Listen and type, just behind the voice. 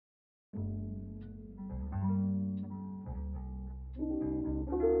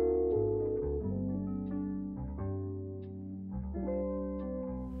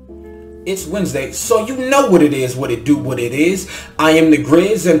It's Wednesday, so you know what it is, what it do, what it is. I am the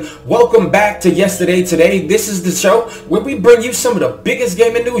Grizz, and welcome back to Yesterday Today. This is the show where we bring you some of the biggest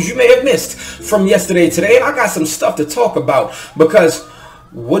gaming news you may have missed from yesterday today. And I got some stuff to talk about because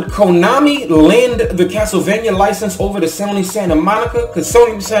would Konami lend the Castlevania license over to Sony Santa Monica? Because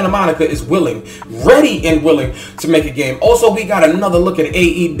Sony Santa Monica is ready and willing to make a game. Also, we got another look at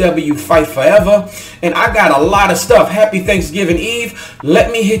AEW Fight Forever. And I got a lot of stuff. Happy Thanksgiving Eve.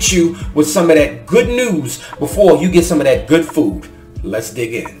 Let me hit you with some of that good news before you get some of that good food. Let's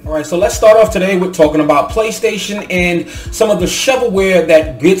dig in. All right, so let's start off today with talking about PlayStation and some of the shovelware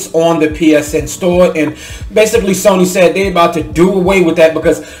that gets on the PSN store. And basically, Sony said they're about to do away with that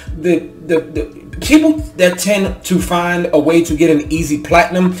because the people that tend to find a way to get an easy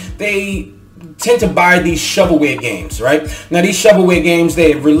platinum, they tend to buy these shovelware games, right? Now, these shovelware games,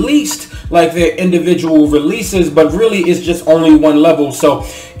 they released like their individual releases, but really it's just only one level. So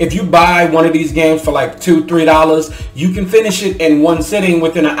if you buy one of these games for like $2-3, you can finish it in one sitting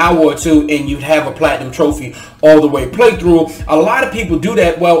within an hour or two, and you'd have a platinum trophy all the way playthrough. A lot of people do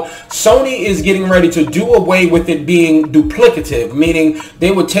that. Well, Sony is getting ready to do away with it being duplicative, meaning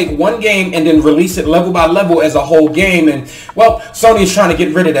they would take one game and then release it level by level as a whole game. And well, Sony is trying to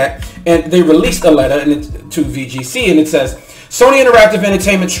get rid of that, and they released a letter to VGC, and it says, Sony Interactive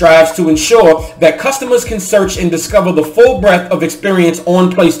Entertainment strives to ensure that customers can search and discover the full breadth of experience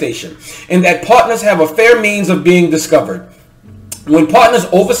on PlayStation, and that partners have a fair means of being discovered. When partners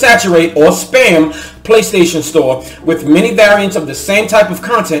oversaturate or spam PlayStation Store with many variants of the same type of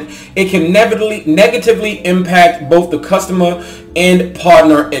content, it can negatively impact both the customer and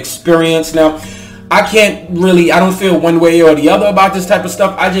partner experience. Now, I don't feel one way or the other about this type of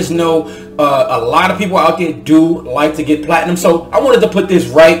stuff. I just know a lot of people out there do like to get platinum. So I wanted to put this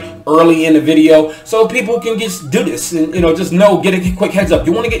right early in the video so people can just do this and, just get a quick heads up.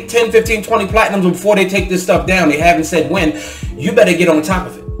 You want to get 10, 15, 20 platinums before they take this stuff down. They haven't said when. You better get on top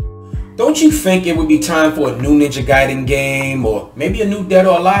of it. Don't you think it would be time for a new Ninja Gaiden game or maybe a new Dead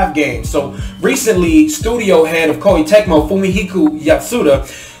or Alive game? So recently, studio head of Koei Tecmo, Fumihiko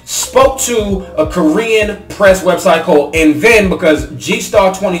Yasuda, spoke to a Korean press website called NVEN because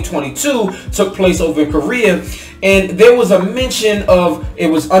G-Star 2022 took place over in Korea, and there was a mention of it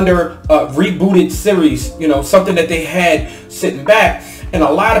was under a rebooted series, something that they had sitting back, and a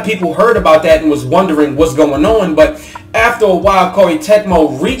lot of people heard about that and was wondering what's going on. But after a while, Koei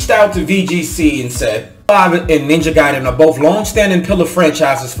Tecmo reached out to VGC and said, Alive and Ninja Gaiden are both long-standing pillar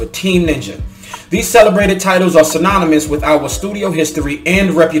franchises for Team Ninja. These celebrated titles are synonymous with our studio history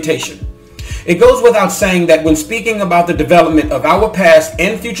and reputation. It goes without saying that when speaking about the development of our past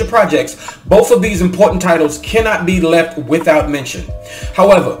and future projects, both of these important titles cannot be left without mention.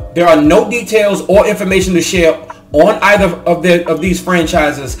 However, there are no details or information to share on either of these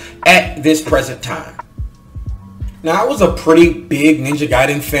franchises at this present time. Now, I was a pretty big Ninja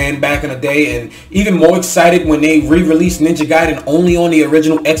Gaiden fan back in the day, and even more excited when they re-released Ninja Gaiden only on the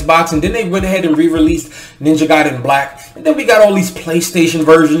original Xbox, and then they went ahead and re-released Ninja Gaiden Black, and then we got all these PlayStation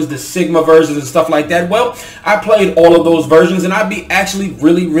versions, the Sigma versions and stuff like that. Well, I played all of those versions, and I'd be actually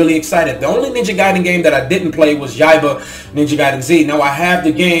really excited. The only Ninja Gaiden game that I didn't play was Yaiba Ninja Gaiden Z. Now, I have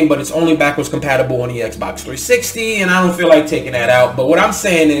the game, but it's only backwards compatible on the Xbox 360, and I don't feel like taking that out. But what I'm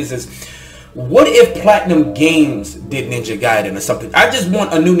saying is what if Platinum Games did Ninja Gaiden or something? I just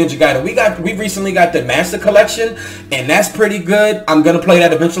want a new Ninja Gaiden. We recently got the Master Collection, and that's pretty good. I'm gonna play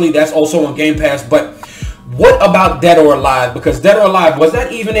that eventually. That's also on Game Pass. But what about Dead or Alive? Because Dead or Alive, was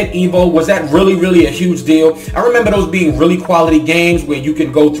that even at EVO? Was that really a huge deal? I remember those being really quality games where you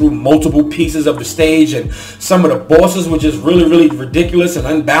can go through multiple pieces of the stage, and some of the bosses were just really ridiculous and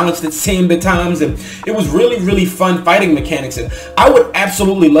unbalanced, it seemed at times, and it was really fun fighting mechanics. And I would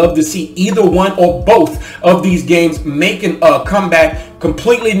absolutely love to see either one or both of these games making a comeback,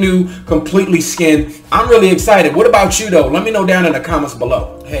 completely new, completely skinned. I'm really excited. What about you though? Let me know down in the comments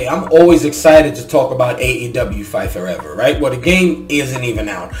below. Hey, I'm always excited to talk about AEW Fight Forever, right? Well, the game isn't even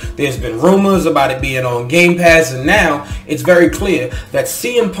out. There's been rumors about it being on Game Pass, and now it's very clear that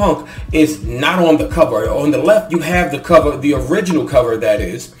CM Punk is not on the cover. On the left, you have the cover, the original cover that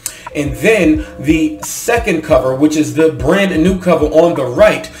is, and then the second cover, which is the brand new cover on the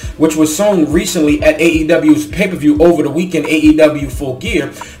right, which was shown recently at AEW's pay-per-view over the weekend, AEW Full Gear,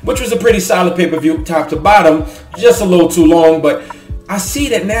 which was a pretty solid pay-per-view top to bottom, just a little too long, but I see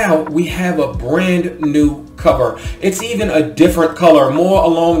that now we have a brand new cover. It's even a different color, more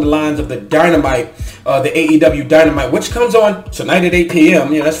along the lines of the Dynamite, the AEW Dynamite, which comes on tonight at 8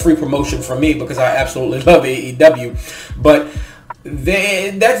 p.m. That's free promotion for me because I absolutely love AEW. But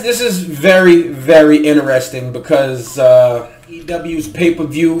this is very interesting because AEW's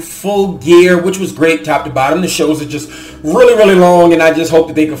pay-per-view Full Gear, which was great top to bottom. The shows are just really, really long, and I just hope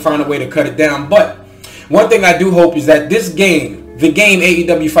that they can find a way to cut it down. But one thing I do hope is that this game, the game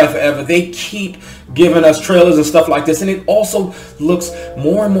AEW Fight Forever, they keep giving us trailers and stuff like this, and it also looks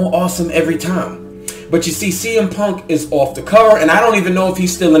more and more awesome every time. But you see, CM Punk is off the cover, and I don't even know if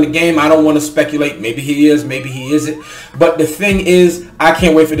he's still in the game. I don't want to speculate. Maybe he is, maybe he isn't. But the thing is, I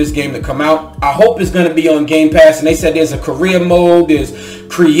can't wait for this game to come out. I hope it's going to be on Game Pass, and they said there's a career mode, there's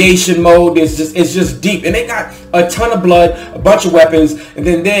creation mode, it's just deep. And they got a ton of blood, a bunch of weapons, and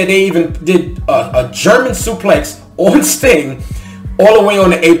then they even did a German suplex on Sting all the way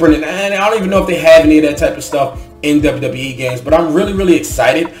on the apron, and I don't even know if they have any of that type of stuff in WWE games, but I'm really, really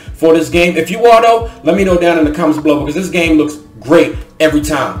excited for this game. If you are though, let me know down in the comments below, because this game looks great every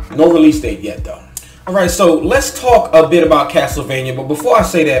time. No release date yet though. Alright, so let's talk a bit about Castlevania, but before I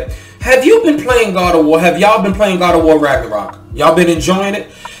say that, have you been playing God of War? Have y'all been playing God of War Ragnarok? Y'all been enjoying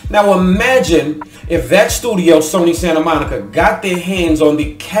it? Now imagine if that studio, Sony Santa Monica, got their hands on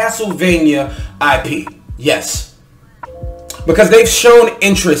the Castlevania IP. Yes. Because they've shown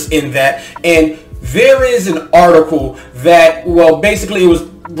interest in that, and there is an article that, well, basically it was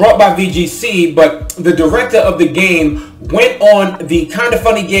brought by VGC, but the director of the game went on the Kinda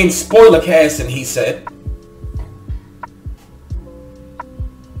Funny Games spoiler cast, and he said,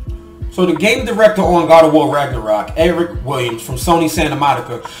 so the game director on God of War Ragnarok, Eric Williams from Sony Santa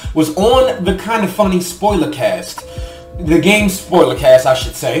Monica, was on the Kinda Funny spoiler cast, the game spoiler cast, I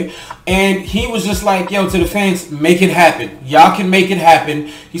should say, and he was just like, yo, to the fans, make it happen. Y'all can make it happen.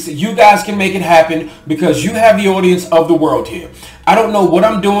 He said, you guys can make it happen because you have the audience of the world here. I don't know what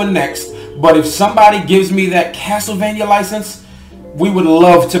I'm doing next, but if somebody gives me that Castlevania license, we would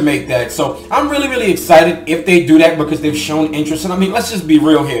love to make that. So I'm really, really excited if they do that, because they've shown interest. And I mean, let's just be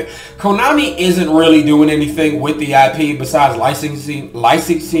real here. Konami isn't really doing anything with the IP besides licensing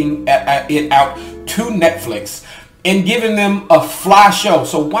it out to Netflix and giving them a fly show.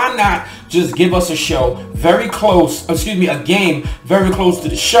 So why not just give us a show very close, a game very close to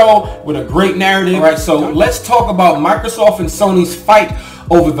the show with a great narrative. All right, so let's talk about Microsoft and Sony's fight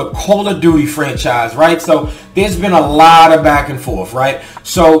over the Call of Duty franchise, right? So there's been a lot of back and forth, right?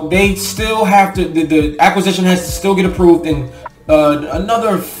 So they still have to, the acquisition has to still get approved in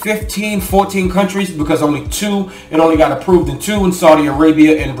another 15, 14 countries, because it only got approved in 2, in Saudi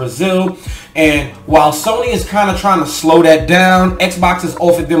Arabia and Brazil. And while Sony is kind of trying to slow that down, Xbox has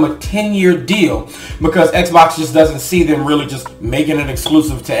offered them a 10-year deal, because Xbox just doesn't see them really just making it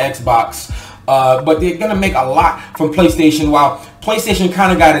exclusive to Xbox. But they're going to make a lot from PlayStation, while PlayStation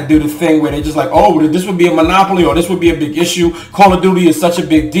kind of got to do the thing where they're just like, oh, this would be a monopoly, or this would be a big issue. Call of Duty is such a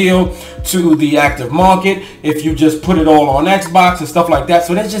big deal to the active market if you just put it all on Xbox and stuff like that.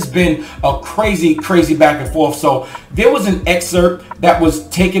 So there's just been a crazy, crazy back and forth. So there was an excerpt that was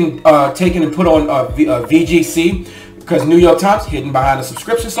taken and put on VGC, because New York Times hidden behind a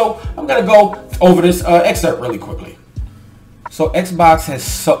subscription. So I'm going to go over this excerpt really quickly. So Xbox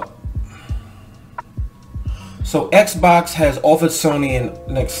has offered Sony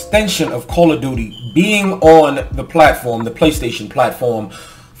an extension of Call of Duty being on the platform, the PlayStation platform,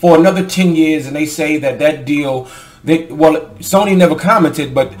 for another 10 years. And they say that deal, Sony never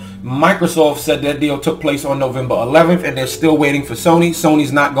commented, but Microsoft said that deal took place on November 11th, and they're still waiting for Sony.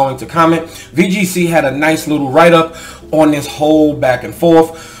 Sony's not going to comment. VGC had a nice little write-up on this whole back and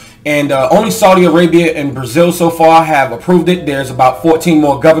forth. And only Saudi Arabia and Brazil so far have approved it. There's about 14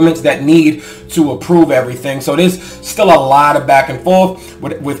 more governments that need to approve everything. So there's still a lot of back and forth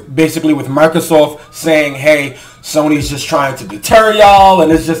with basically with Microsoft saying, hey, Sony's just trying to deter y'all,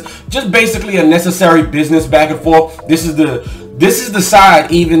 and it's just basically a necessary business back and forth. This is the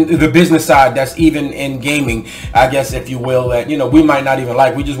side, even the business side, that's even in gaming, I guess, if you will, that, you know, we might not even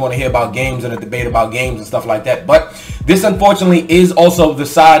like. We just want to hear about games and a debate about games and stuff like that. But this, unfortunately, is also the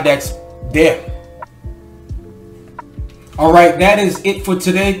side that's there. All right, that is it for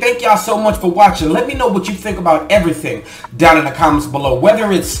today. Thank y'all so much for watching. Let me know what you think about everything down in the comments below.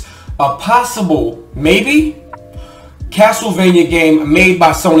 Whether it's a possible, maybe, Castlevania game made by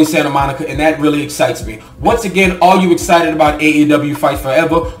Sony Santa Monica, and that really excites me. Once again, are you excited about AEW Fight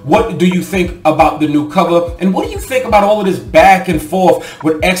Forever? What do you think about the new cover? And what do you think about all of this back and forth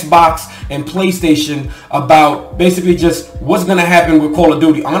with Xbox and PlayStation about basically just what's going to happen with Call of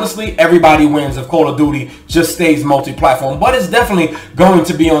Duty? Honestly, everybody wins if Call of Duty just stays multi-platform, but it's definitely going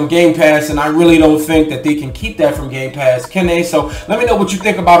to be on Game Pass, and I really don't think that they can keep that from Game Pass, can they? So let me know what you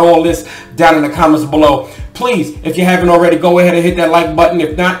think about all this down in the comments below. Please, if you haven't already, go ahead and hit that like button.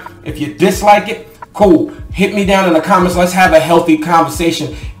 If not, if you dislike it, Cool. Hit me down in the comments. Let's have a healthy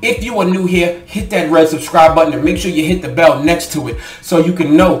conversation. If you are new here, hit that red subscribe button and make sure you hit the bell next to it so you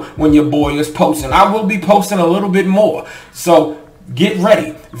can know when your boy is posting. I will be posting a little bit more. So get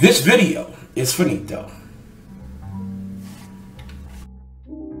ready. This video is finito.